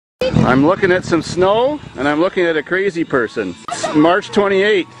I'm looking at some snow, and I'm looking at a crazy person. It's March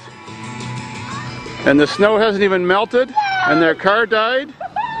 28th, and the snow hasn't even melted, and their car died.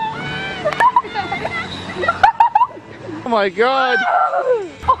 Oh my God!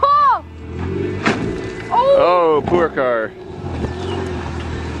 Oh, poor car.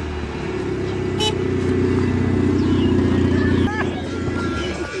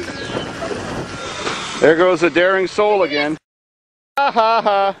 There goes a daring soul again. Ha ha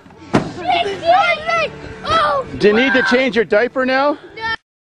ha. Do you need to change your diaper now?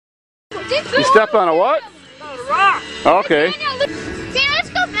 You stepped on a what? A rock. Okay. See, let's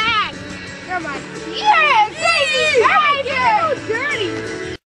go back. Come on. Yeah,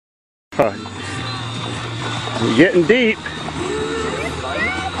 dirty. You're getting deep.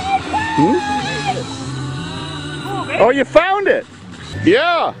 Hmm? Oh, you found it.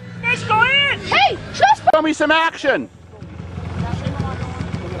 Yeah. Let's go in. Hey, trust. Show me some action.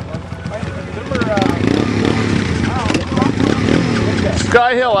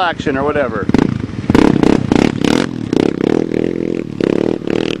 Sky Hill action or whatever.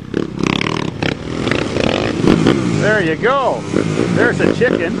 There you go. There's a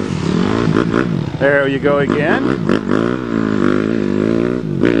chicken. There you go again.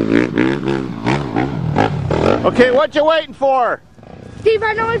 Okay, what you waiting for? Dave,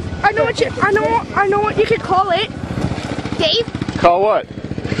 I know what you could call it. Dave? Call what?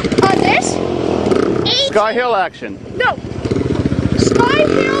 This? Sky Hill action. No. Sky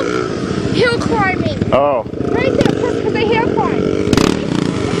hill climbing. Oh. Right there, because they hill climb.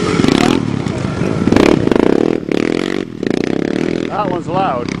 That one's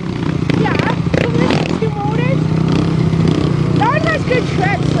loud. Yeah. So there's 2 motors. That one has good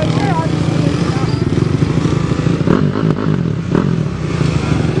tread, so you're obviously.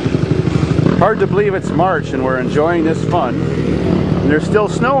 Hard to believe it's March and we're enjoying this fun. And there's still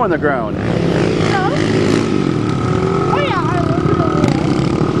snow on the ground. No? Oh yeah, I love it over there.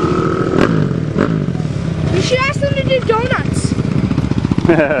 You should ask them to do donuts.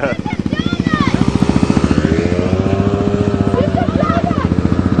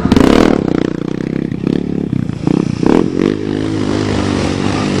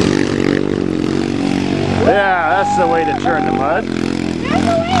 Yeah, that's the way to turn the mud. That's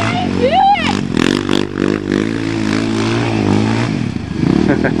the way I do it!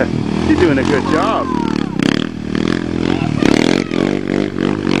 You're doing a good job.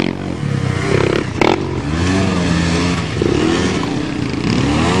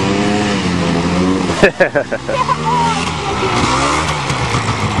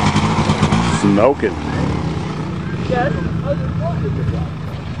 Smoking.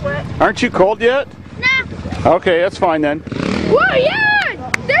 Aren't you cold yet? Nah. Okay, that's fine then. Whoa,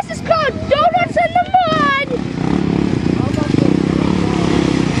 yeah! This is called donuts in the mud!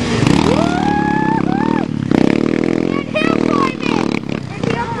 And hill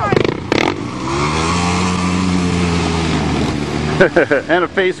climbing! And a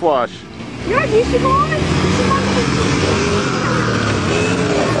face wash. Yeah, you should go on.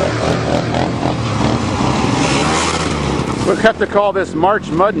 We'll have to call this March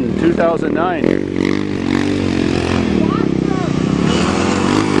Muddin' 2009.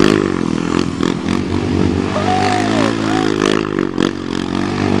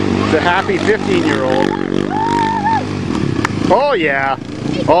 The happy 15-year-old. Oh yeah.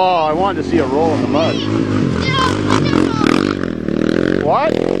 Oh, I wanted to see a roll in the mud.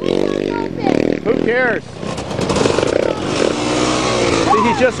 What? Who cares? See,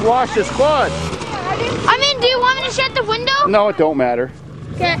 he just washed his quad. I mean, do you want me to shut the window? No, it don't matter.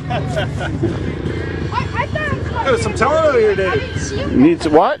 Okay. You got some talent out here, Dave. Needs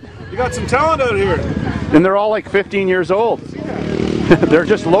what? You got some talent out here. And they're all like 15 years old. They're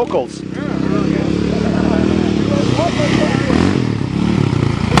just locals.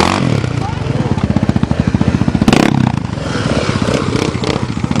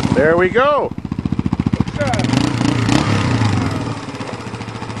 There we go.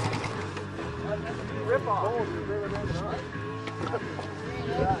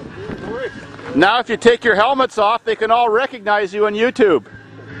 Now if you take your helmets off, they can all recognize you on YouTube.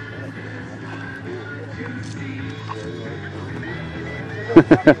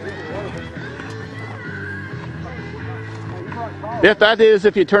 If that is,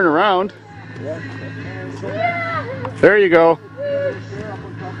 if you turn around. There you go.